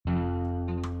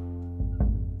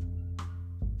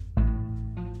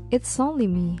It's Only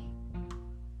Me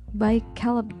by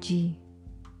Caleb G.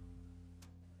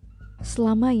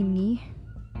 Selama ini,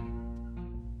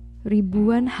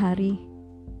 ribuan hari,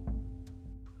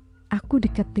 aku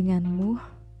dekat denganmu.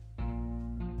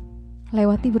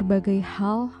 Lewati berbagai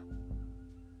hal,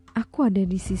 aku ada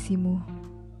di sisimu.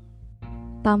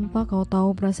 Tanpa kau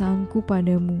tahu perasaanku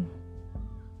padamu.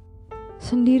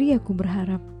 Sendiri aku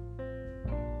berharap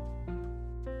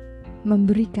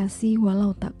memberi kasih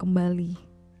walau tak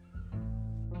kembali.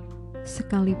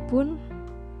 Sekalipun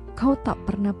kau tak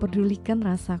pernah pedulikan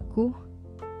rasaku,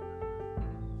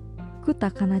 ku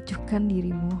takkan acuhkan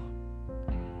dirimu.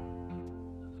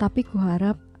 Tapi ku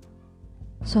harap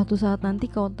suatu saat nanti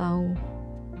kau tahu,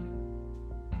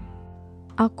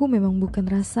 aku memang bukan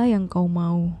rasa yang kau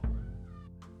mau.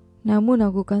 Namun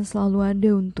aku kan selalu ada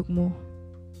untukmu.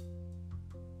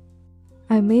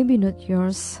 I may be not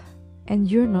yours, and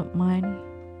you're not mine,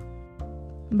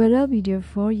 but I'll be there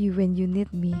for you when you need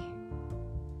me.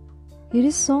 It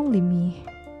is only me.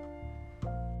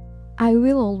 I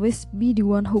will always be the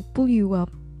one who pull you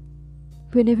up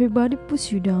when everybody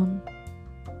puts you down.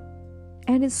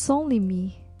 And it's only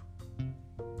me.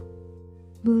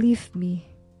 Believe me,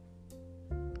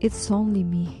 it's only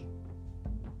me.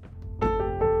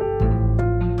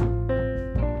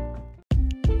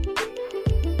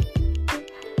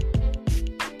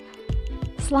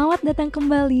 Selamat datang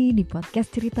kembali di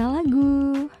podcast Cerita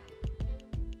Lagu.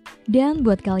 Dan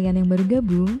buat kalian yang baru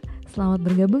gabung, selamat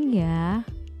bergabung ya.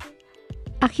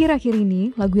 Akhir-akhir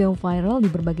ini, lagu yang viral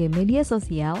di berbagai media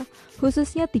sosial,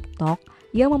 khususnya TikTok,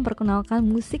 yang memperkenalkan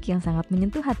musik yang sangat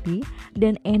menyentuh hati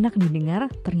dan enak didengar,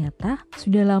 ternyata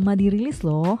sudah lama dirilis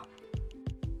loh.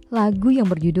 Lagu yang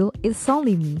berjudul It's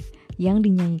Only Me, yang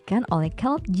dinyanyikan oleh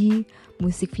Caleb G.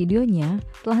 Musik videonya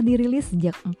telah dirilis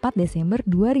sejak 4 Desember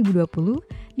 2020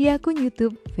 di akun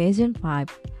YouTube Fashion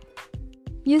 5.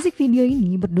 Musik video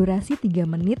ini berdurasi 3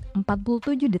 menit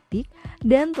 47 detik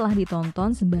dan telah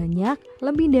ditonton sebanyak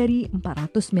lebih dari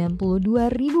 492.000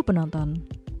 penonton.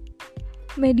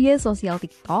 Media sosial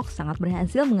TikTok sangat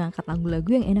berhasil mengangkat lagu-lagu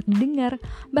yang enak didengar,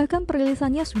 bahkan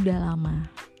perilisannya sudah lama.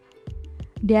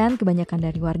 Dan kebanyakan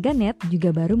dari warganet juga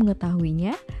baru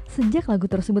mengetahuinya sejak lagu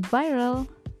tersebut viral.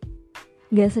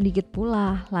 Gak sedikit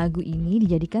pula lagu ini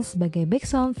dijadikan sebagai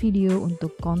background video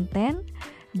untuk konten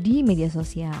di media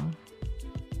sosial.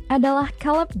 Adalah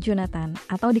Caleb Jonathan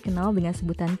atau dikenal dengan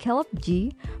sebutan Caleb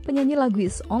G, penyanyi lagu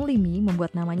It's Only Me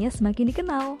membuat namanya semakin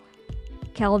dikenal.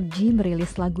 Caleb G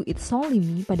merilis lagu It's Only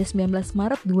Me pada 19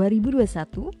 Maret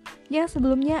 2021 yang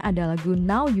sebelumnya ada lagu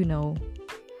Now You Know.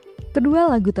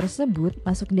 Kedua lagu tersebut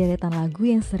masuk deretan lagu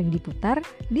yang sering diputar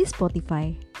di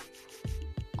Spotify.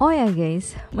 Oh ya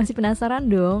guys, masih penasaran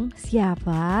dong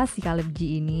siapa si Caleb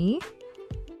G ini?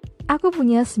 Aku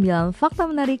punya 9 fakta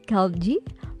menarik Caleb G,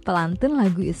 pelantun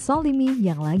lagu It's Only Me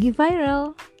yang lagi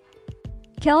viral.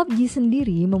 Caleb G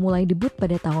sendiri memulai debut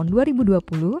pada tahun 2020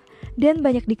 dan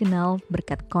banyak dikenal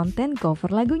berkat konten cover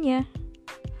lagunya.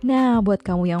 Nah, buat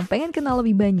kamu yang pengen kenal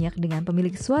lebih banyak dengan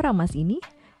pemilik suara emas ini,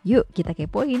 yuk kita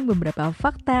kepoin beberapa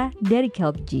fakta dari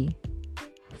Caleb G.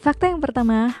 Fakta yang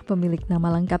pertama, pemilik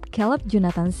nama lengkap Caleb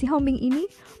Jonathan Sihombing ini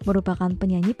merupakan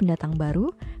penyanyi pendatang baru,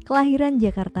 kelahiran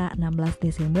Jakarta 16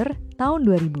 Desember tahun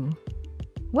 2000.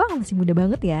 Wow, masih muda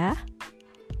banget ya.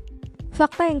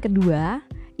 Fakta yang kedua,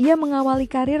 ia mengawali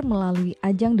karir melalui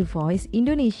ajang The Voice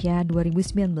Indonesia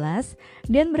 2019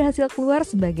 dan berhasil keluar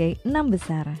sebagai 6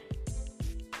 besar.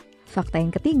 Fakta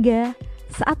yang ketiga,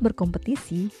 saat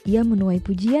berkompetisi, ia menuai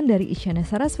pujian dari Isyana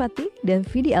Sarasvati dan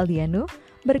Vidi Aldiano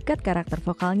berkat karakter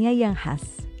vokalnya yang khas.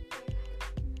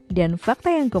 Dan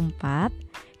fakta yang keempat,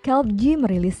 Caleb G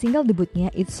merilis single debutnya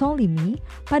It's Only Me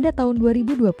pada tahun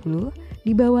 2020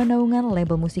 di bawah naungan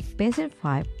label musik Fashion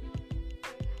 5.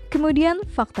 Kemudian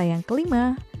fakta yang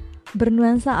kelima,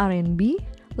 bernuansa R&B,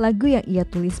 lagu yang ia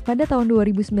tulis pada tahun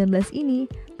 2019 ini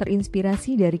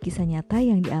terinspirasi dari kisah nyata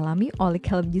yang dialami oleh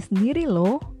Caleb G sendiri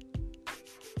loh.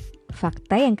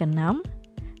 Fakta yang keenam,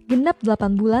 genap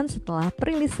 8 bulan setelah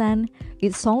perilisan,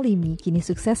 It's Only Me kini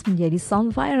sukses menjadi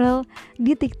sound viral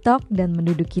di TikTok dan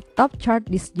menduduki top chart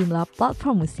di sejumlah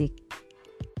platform musik.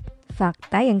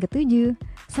 Fakta yang ketujuh,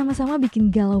 sama-sama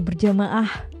bikin galau berjamaah.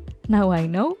 Now I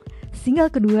Know, single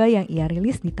kedua yang ia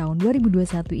rilis di tahun 2021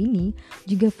 ini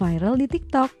juga viral di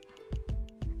TikTok.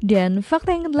 Dan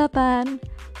fakta yang ke-8,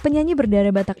 penyanyi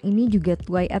berdarah Batak ini juga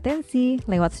tuai atensi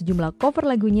lewat sejumlah cover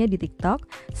lagunya di TikTok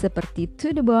seperti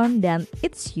To The Bone dan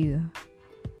It's You.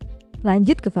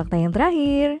 Lanjut ke fakta yang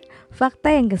terakhir,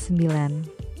 fakta yang ke-9.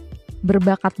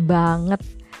 Berbakat banget,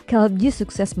 Caleb G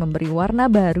sukses memberi warna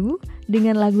baru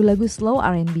dengan lagu-lagu slow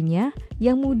R&B-nya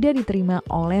yang mudah diterima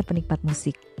oleh penikmat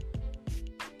musik.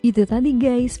 Itu tadi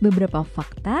guys, beberapa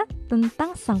fakta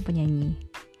tentang sang penyanyi.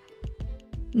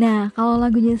 Nah, kalau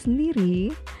lagunya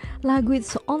sendiri, lagu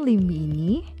It's Only Me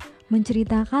ini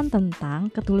menceritakan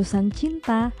tentang ketulusan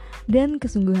cinta dan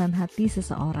kesungguhan hati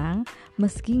seseorang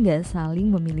meski gak saling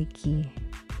memiliki.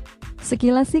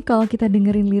 Sekilas sih kalau kita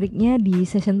dengerin liriknya di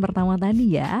session pertama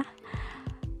tadi ya,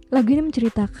 lagu ini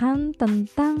menceritakan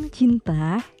tentang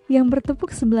cinta yang bertepuk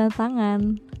sebelah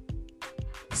tangan.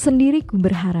 Sendiri ku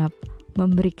berharap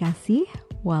memberi kasih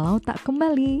walau tak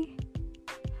kembali.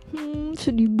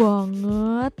 Sedih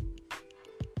banget.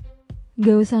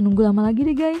 Gak usah nunggu lama lagi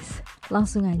deh guys,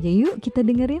 langsung aja yuk kita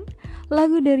dengerin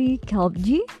lagu dari Caleb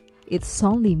G, It's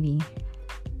Only Me.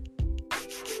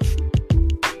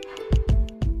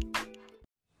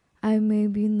 I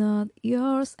may be not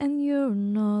yours and you're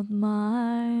not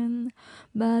mine,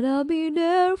 but I'll be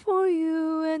there for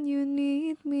you when you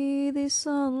need me. This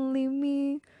only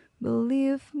me,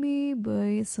 believe me, but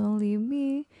it's only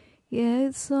me.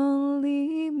 Yeah, it's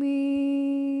only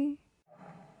me.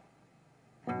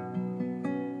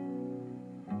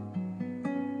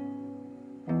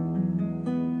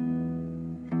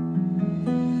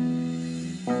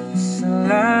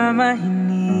 Selama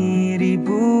ini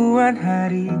ribuan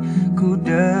hari ku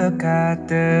dekat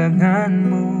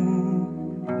denganmu,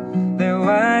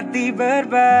 lewati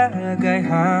berbagai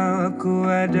hal ku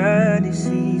ada di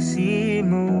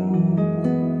sisimu.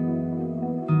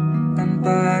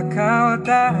 Tanpa kau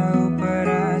tahu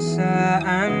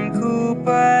perasaanku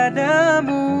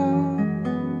padamu,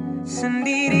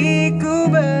 sendiri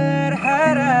ku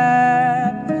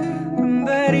berharap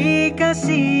memberi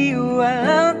kasih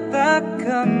walau tak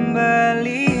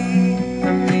kembali.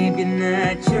 Maybe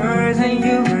not yours and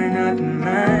you are not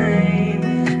mine,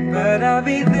 but I'll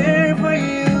be there for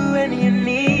you when you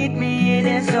need me. And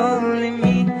it's only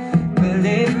me,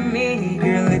 believe me,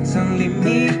 girl, it's only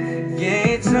me.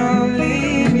 Yeah, it's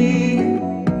only me.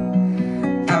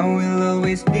 I will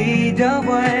always be the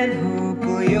one who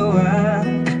pull you up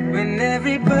when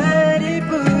everybody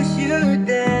push you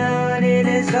down. It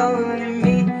is only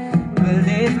me,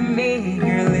 believe me,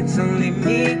 girl, it's only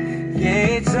me.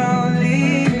 Yeah, it's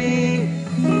only me.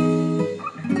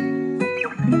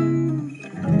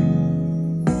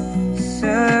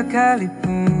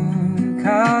 Sekalipun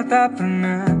kau tak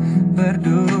pernah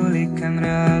pedulikan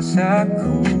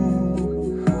rasaku,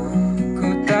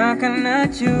 takkan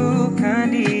acuhkan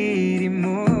diri